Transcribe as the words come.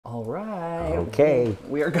All right. Okay.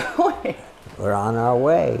 We are going. We're on our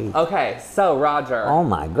way. Okay, so Roger. Oh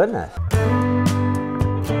my goodness.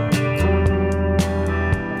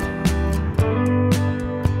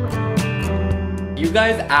 You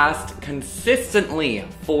guys asked consistently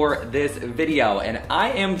for this video, and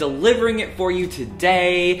I am delivering it for you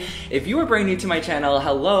today. If you are brand new to my channel,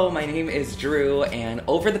 hello, my name is Drew, and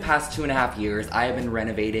over the past 2.5 years, I have been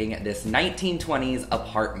renovating this 1920s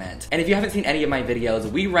apartment. And if you haven't seen any of my videos,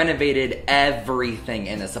 we renovated everything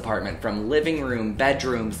in this apartment, from living room,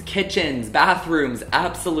 bedrooms, kitchens, bathrooms,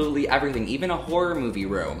 absolutely everything, even a horror movie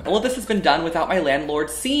room. All of this has been done without my landlord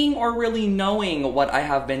seeing or really knowing what I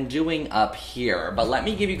have been doing up here. But let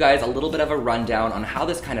me give you guys a little bit of a rundown on how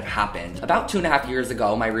this kind of happened. About 2.5 years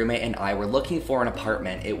ago, my roommate and I were looking for an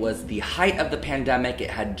apartment. It was the height of the pandemic. It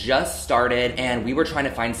had just started, and we were trying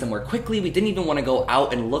to find somewhere quickly. We didn't even want to go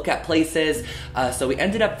out and look at places, so we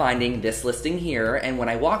ended up finding this listing here. And when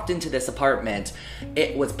I walked into this apartment,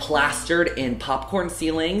 it was plastered in popcorn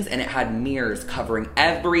ceilings, and it had mirrors covering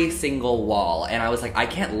every single wall. And I was like, I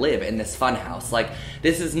can't live in this fun house. Like,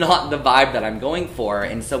 this is not the vibe that I'm going for.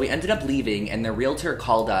 And so we ended up leaving, and the realtor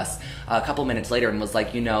called us a couple minutes later and was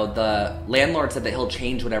like, you know, the landlord said that he'll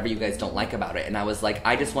change whatever you guys don't like about it. And I was like,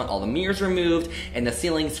 I just want all the mirrors removed and the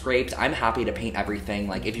ceiling scraped. I'm happy to paint everything.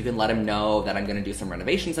 Like, if you can let him know that I'm gonna do some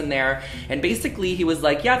renovations in there. And basically he was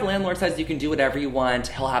like, yeah, the landlord says you can do whatever you want.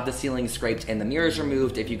 He'll have the ceiling scraped and the mirrors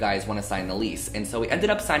removed if you guys want to sign the lease. And so we ended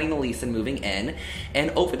up signing the lease and moving in. And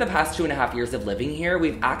over the past 2.5 years of living here,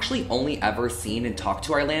 we've actually only ever seen and talked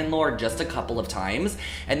to our landlord just a couple of times.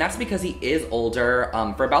 And that's because he is older.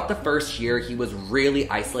 For about the first year, he was really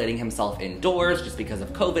isolating himself indoors just because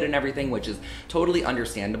of COVID and everything, which is totally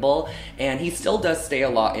understandable. And he still does stay a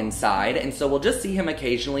lot inside. And so we'll just see him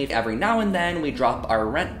occasionally. Every now and then, we drop our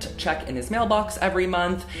rent check in his mailbox every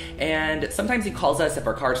month. And sometimes he calls us if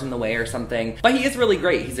our car's in the way or something. But he is really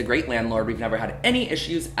great. He's a great landlord. We've never had any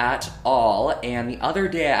issues at all. And the other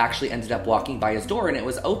day, I actually ended up walking by his door and it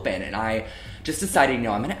was open. And I just decided, you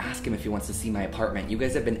know, I'm gonna ask him if he wants to see my apartment. You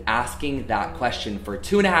guys have been asking that question for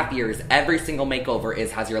 2.5 years. Every single makeover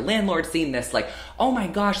is, has your landlord seen this? Like, oh my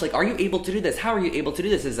gosh, like, are you able to do this? How are you able to do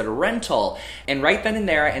this? Is it a rental? And right then and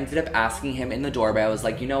there, I ended up asking him in the doorbell. I was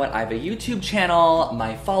like, you know what? I have a YouTube channel.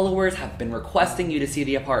 My followers have been requesting you to see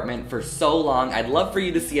the apartment for so long. I'd love for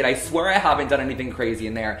you to see it. I swear I haven't done anything crazy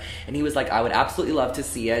in there. And he was like, I would absolutely love to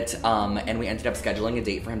see it. And we ended up scheduling a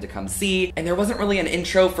date for him to come see. And there wasn't really an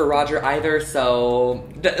intro for Roger either. So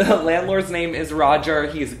the landlord's name is Roger.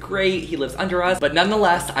 He's great. He lives under us. But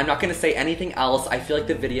nonetheless, I'm not going to say anything else. I feel like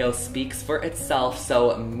the video speaks for itself.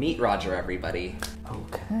 So meet Roger, everybody.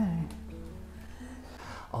 Okay.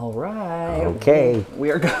 All right. Okay.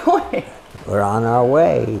 We are going. We're on our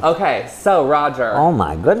way. Okay, so Roger. Oh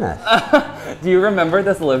my goodness. Do you remember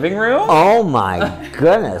this living room? Oh my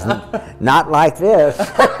goodness. Not like this.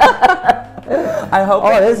 I hope.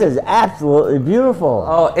 Oh, this is absolutely beautiful.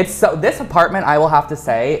 Oh, it's so, this apartment, I will have to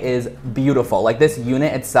say, is beautiful. Like, this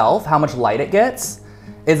unit itself, how much light it gets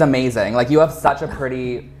is amazing. Like, you have such a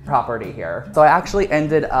pretty property here. So I actually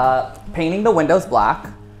ended up painting the windows black,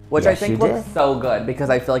 which I think looks so good because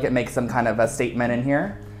I feel like it makes some kind of a statement in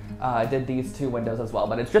here. I did these 2 windows as well,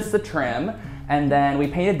 but it's just the trim. And then we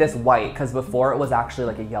painted this white because before it was actually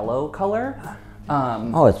like a yellow color.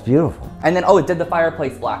 Oh, it's beautiful. And then, oh, it did the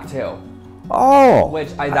fireplace black too. Oh. Which,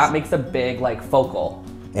 that makes a big, like, focal.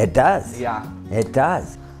 It does. Yeah. It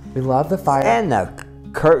does. We love the fire. And the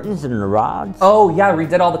curtains and the rods. Oh, yeah, we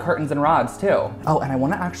did all the curtains and rods, too. Oh, and I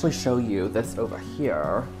want to actually show you this over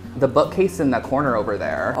here. The bookcase in the corner over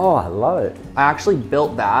there. Oh, I love it. I actually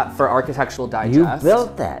built that for Architectural Digest. You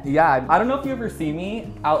built that? Yeah. I don't know if you ever see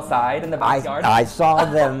me outside in the backyard. I saw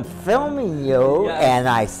them filming you, Yes. and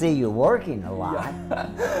I see you working a lot.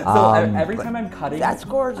 Yeah. So every time I'm cutting... That's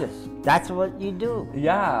gorgeous. That's what you do.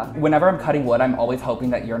 Yeah. Whenever I'm cutting wood, I'm always hoping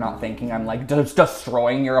that you're not thinking I'm, like, just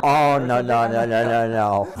destroying your... Oh,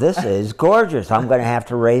 no. This is gorgeous. I'm going to have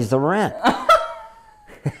to raise the rent.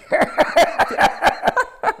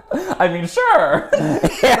 I mean, sure.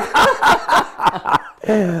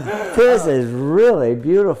 This is really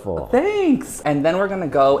beautiful. Thanks. And then we're gonna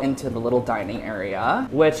go into the little dining area,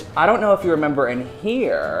 which I don't know if you remember in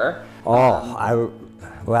here. Oh,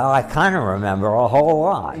 well, I kind of remember a whole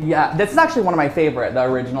lot. Yeah, this is actually one of my favorite, the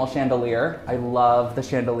original chandelier. I love the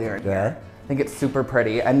chandelier in here. I think it's super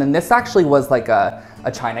pretty. And then this actually was like a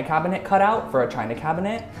china cabinet cutout for a china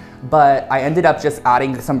cabinet. But I ended up just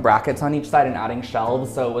adding some brackets on each side and adding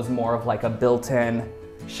shelves, so it was more of like a built-in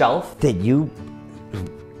shelf. Did you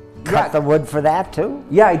cut the wood for that too?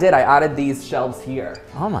 Yeah, I did. I added these shelves here.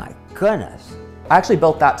 Oh my goodness. I actually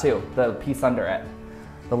built that too, the piece under it.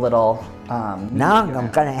 the little Now I'm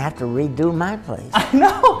gonna have to redo my place. I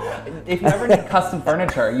know. If you ever need custom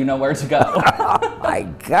furniture, you know where to go. Oh my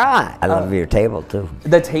God. I love your table too.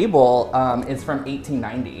 The table is from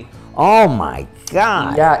 1890. Oh my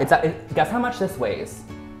God. Yeah, guess how much this weighs?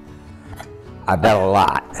 I bet a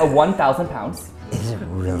lot. 1,000 pounds. Is it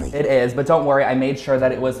really? It is, but don't worry, I made sure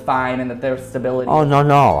that it was fine and that there's stability. Oh,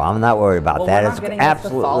 no, I'm not worried about Well, that. we're It's not getting this to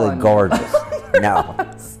fall absolutely on you. gorgeous. No.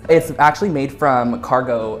 It's actually made from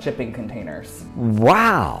cargo shipping containers.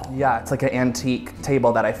 Wow. Yeah, it's like an antique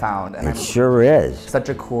table that I found. And It sure is. such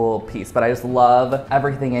a cool piece, but I just love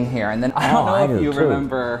everything in here. And then I don't know I if do you too.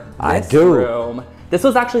 remember I this do. room. This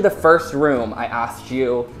was actually the first room I asked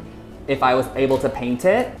you if I was able to paint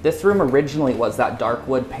it. This room originally was that dark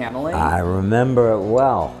wood paneling. I remember it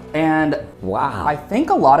well. And Wow. I think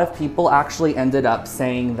a lot of people actually ended up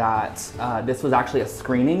saying that this was actually a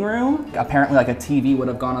screening room. Apparently like a TV would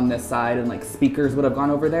have gone on this side and like speakers would have gone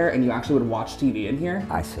over there and you actually would watch TV in here.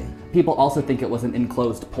 I see. People also think it was an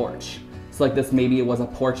enclosed porch. So like this, maybe it was a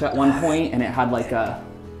porch at one point and it had like a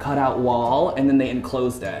cutout wall and then they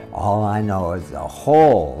enclosed it. All I know is a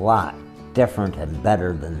whole lot different and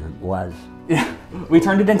better than it was. Yeah, we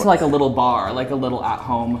turned it into like a little bar, like a little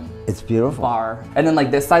at-home It's beautiful. bar. And then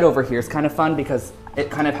like this side over here is kind of fun because it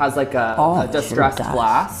kind of has like a it distressed sure does.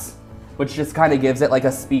 glass, which just kind of gives it like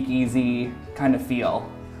a speakeasy kind of feel.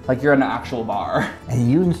 Like you're in an actual bar. And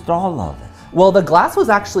you installed all this. Well, the glass was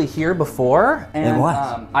actually here before, and It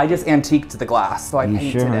was. I just antiqued the glass, so I You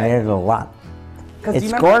painted sure made it. it a lot. 'Cause do It's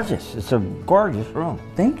you remember- gorgeous. It's a gorgeous room.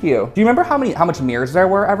 Thank you. Do you remember how much mirrors there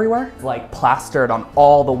were everywhere? Like plastered on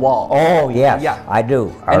all the walls. Oh, yes. Yeah. I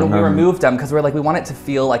do. I And we remember. removed them because we were like, we want it to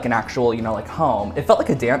feel like an actual, like home. It felt like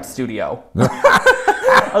a dance studio.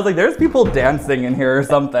 I was like, there's people dancing in here or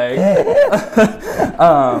something.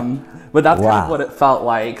 But that's kind Wow. of what it felt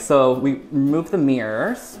like. So we removed the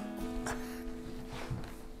mirrors.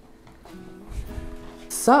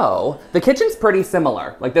 So the kitchen's pretty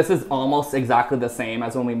similar. Like this is almost exactly the same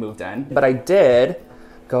as when we moved in. But I did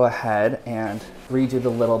go ahead and redo the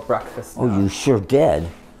little breakfast Oh, nook. you sure did.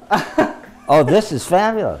 Oh, this is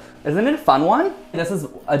fabulous. Isn't it a fun one? This is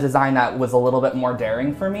a design that was a little bit more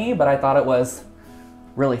daring for me, but I thought it was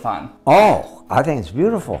really fun. Oh, I think it's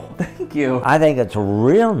beautiful. Thank you. I think it's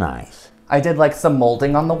real nice. I did like some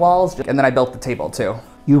molding on the walls, and then I built the table too.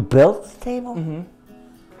 You built the table? Mm-hmm.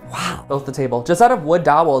 Wow. Built the table. Just out of wood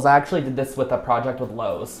dowels, I actually did this with a project with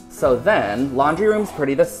Lowe's. So then, laundry room's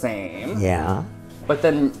pretty the same. Yeah. But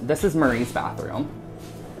then, this is Marie's bathroom.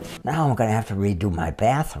 Now I'm gonna have to redo my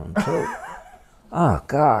bathroom too. Oh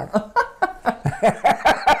God.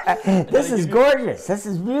 This is gorgeous. This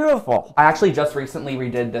is beautiful. I actually just recently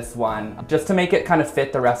redid this one. Just to make it kind of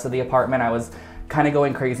fit the rest of the apartment, I was kind of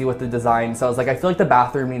going crazy with the design. So I was like, I feel like the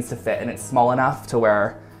bathroom needs to fit, and it's small enough to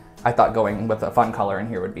where I thought going with a fun color in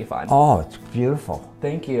here would be fun. Oh, it's beautiful.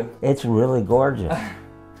 Thank you. It's really gorgeous.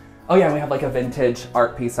 Oh yeah, and we have like a vintage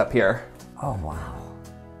art piece up here. Oh wow.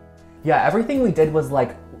 Yeah, everything we did was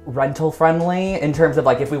like rental friendly in terms of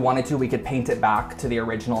like if we wanted to, we could paint it back to the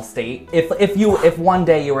original state. If one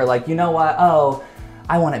day you were like, you know what? Oh,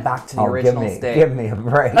 I want it back to the original state. Give me a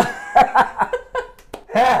break.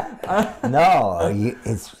 No,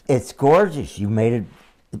 it's gorgeous. You made it.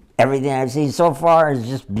 Everything I've seen so far is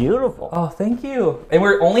just beautiful. Oh, thank you. And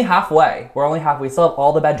we're only halfway. We're only halfway. We still have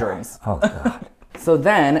all the bedrooms. Oh God. So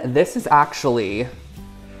then, this is actually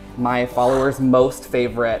my followers' most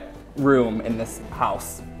favorite room in this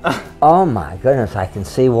house. Oh my goodness, I can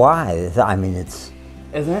see why. I mean,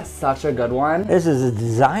 Isn't it such a good one? this is a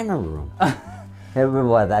designer room.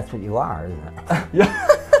 Well, that's what you are, isn't it?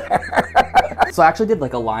 So I actually did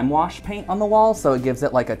like a lime wash paint on the wall, so it gives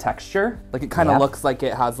it like a texture. Like it kind of Yep. looks like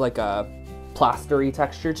it has like a plastery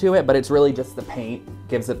texture to it, but it's really just the paint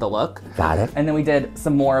gives it the look. Got it. And then we did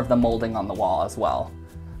some more of the molding on the wall as well.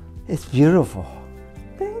 It's beautiful.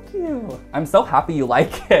 Thank you. I'm so happy you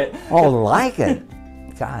like it. Oh, like it.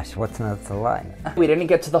 Gosh, what's not to like? We didn't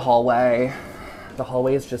get to the hallway. The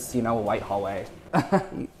hallway is just, a white hallway.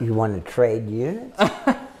 You want to trade units?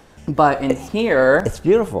 But in here, It's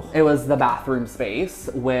beautiful. it was the bathroom space,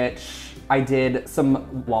 which I did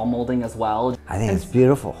some wall molding as well. I think it's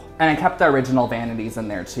beautiful. And I kept the original vanities in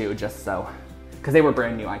there too, just so, because they were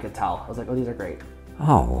brand new, I could tell. I was like, oh, these are great.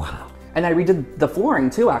 Oh, wow. And I redid the flooring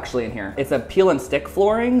too, actually, in here. It's a peel and stick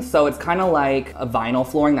flooring, so it's kind of like a vinyl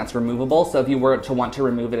flooring that's removable. So if you were to want to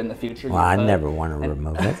remove it in the future, Well, you I could. never want to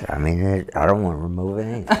remove it. I mean, I don't want to remove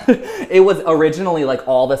it either. It was originally like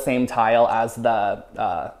all the same tile as the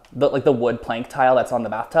wood plank tile that's on the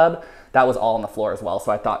bathtub. That was all on the floor as well.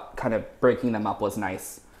 So I thought kind of breaking them up was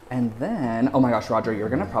nice And then, oh my gosh, Roger, you're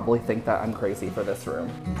gonna probably think that I'm crazy for this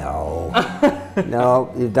room. No.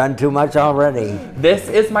 No, you've done too much already. This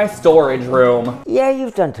is my storage room. Yeah,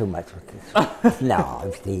 you've done too much with this. No,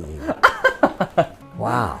 I'm teasing.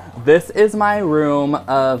 Wow. This is my room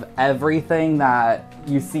of everything that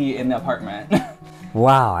you see in the apartment.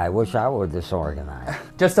 Wow, I wish I were this organized.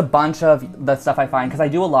 Just a bunch of the stuff I find, because I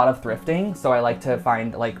do a lot of thrifting, so I like to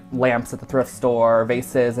find like lamps at the thrift store,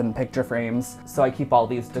 vases and picture frames. So I keep all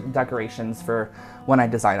these decorations for when I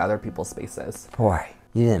design other people's spaces. Boy,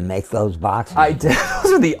 you didn't make those boxes. I did.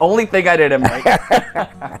 Those are the only thing I didn't make.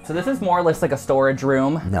 So this is more or less like a storage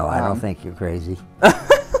room. No, I don't think you're crazy.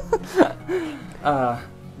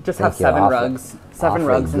 Just have seven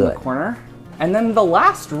rugs in the corner. And then the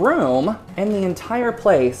last room in the entire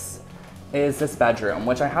place is this bedroom,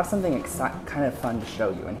 which I have something kind of fun to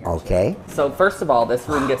show you in here. Okay. Too. So first of all, this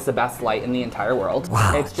room gets the best light in the entire world.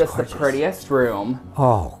 Wow, it's just gorgeous. The prettiest room.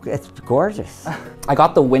 Oh, it's gorgeous. I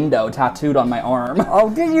got the window tattooed on my arm.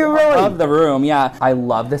 Oh, did you really? Of the room, yeah. I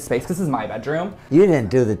love this space. This is my bedroom. You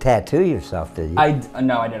didn't do the tattoo yourself, did you?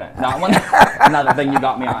 No, I didn't. Not one. Another thing you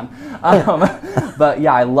got me on. But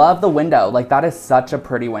yeah, I love the window. Like that is such a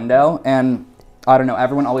pretty window, and I don't know,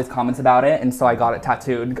 everyone always comments about it, and so I got it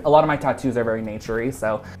tattooed. A lot of my tattoos are very naturey,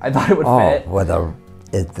 so I thought it would fit. Well,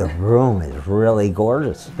 the room is really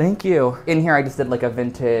gorgeous. Thank you. In here, I just did like a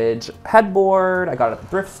vintage headboard. I got it at the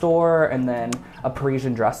thrift store, and then a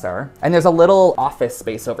Parisian dresser. And there's a little office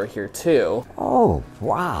space over here too. Oh,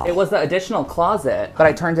 wow. It was the additional closet, but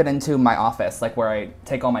I turned it into my office, like where I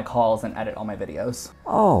take all my calls and edit all my videos.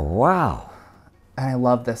 Oh, wow. And I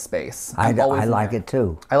love this space. I like it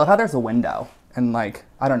too. I love how there's a window. And like,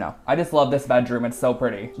 I don't know. I just love this bedroom. It's so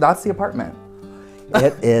pretty. That's the apartment.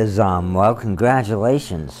 It is, well,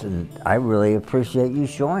 congratulations. And I really appreciate you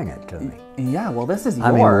showing it to me. Yeah, well, this is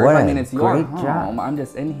yours. I mean, it's your great home. job. I'm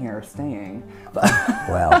just in here staying.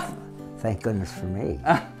 Well, thank goodness for me.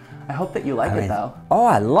 I hope that you like it though. Oh,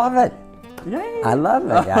 I love it. Yay. I love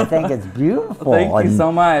it. I think it's beautiful. Thank you so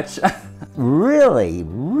much. Really,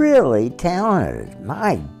 really talented.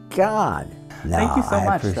 My God. No, Thank you so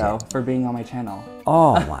much, though, for being on my channel.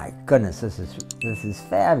 Oh my goodness, this is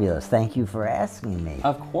fabulous. Thank you for asking me.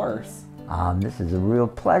 Of course. This is a real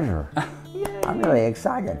pleasure. I'm really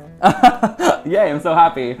excited. Yay, I'm so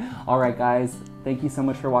happy. All right, guys, thank you so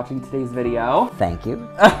much for watching today's video. Thank you.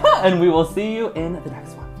 And we will see you in the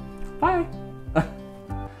next one. Bye.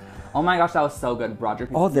 Oh my gosh, that was so good, Roger.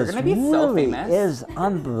 Oh, this You're gonna be really so famous. is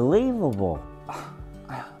unbelievable.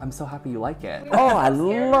 I'm so happy you like it. Oh, I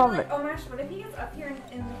love it. Oh my gosh, what if he gets up here and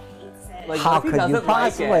hates it? Like, How what if he could you doesn't like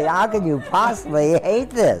possibly? it? How could you possibly hate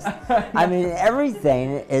this? I mean,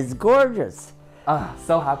 everything is gorgeous.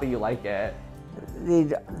 So happy you like it.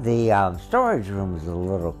 The storage room is a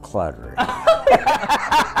little cluttered.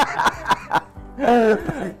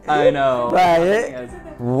 I know.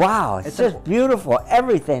 But wow, it's just beautiful.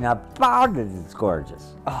 Everything about it is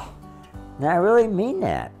gorgeous. Oh. And I really mean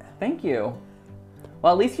that. Thank you.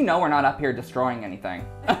 Well, at least you know we're not up here destroying anything.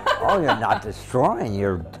 Oh, you're not destroying.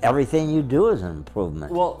 Everything you do is an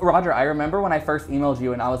improvement. Well, Roger, I remember when I first emailed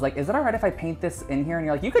you and I was like, is it all right if I paint this in here? And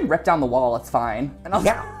you're like, you could rip down the wall, it's fine. And I was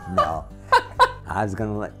No. I was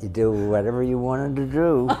going to let you do whatever you wanted to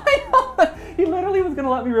do. I know. He literally was going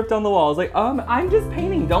to let me rip down the wall. I was like, I'm just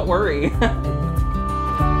painting, don't worry.